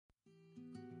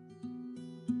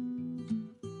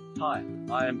Hi,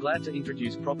 I am glad to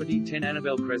introduce property 10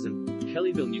 Annabelle Crescent,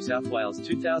 Kellyville, New South Wales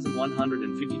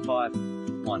 2155.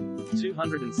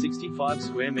 265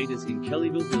 square meters in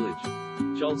Kellyville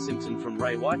Village. Joel Simpson from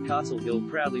Ray White Castle Hill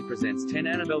proudly presents 10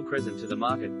 Annabelle Crescent to the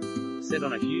market. Set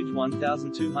on a huge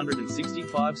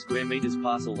 1,265 square meters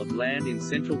parcel of land in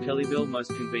central Kellyville, most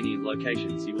convenient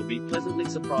locations, you will be pleasantly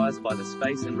surprised by the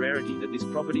space and rarity that this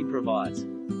property provides.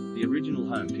 The original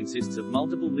home consists of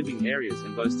multiple living areas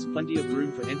and boasts plenty of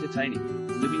room for entertaining,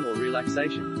 living or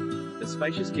relaxation. The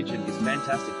spacious kitchen is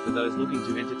fantastic for those looking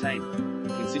to entertain,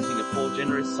 consisting of 4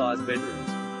 generous-sized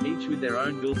bedrooms, each with their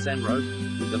own built-in robe,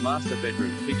 with the master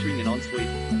bedroom featuring an ensuite.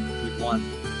 With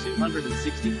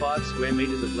 265 square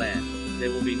meters of land,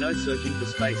 there will be no searching for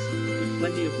space, with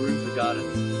plenty of room for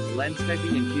gardens,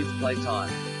 landscaping and kids' playtime.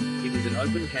 It is an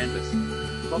open canvas.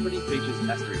 Property features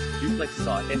duplex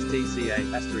site STCA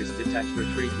detached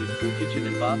retreat with full kitchen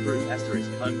and bathroom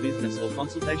home business or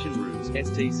consultation rooms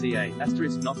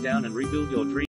STCA knock down and rebuild your dream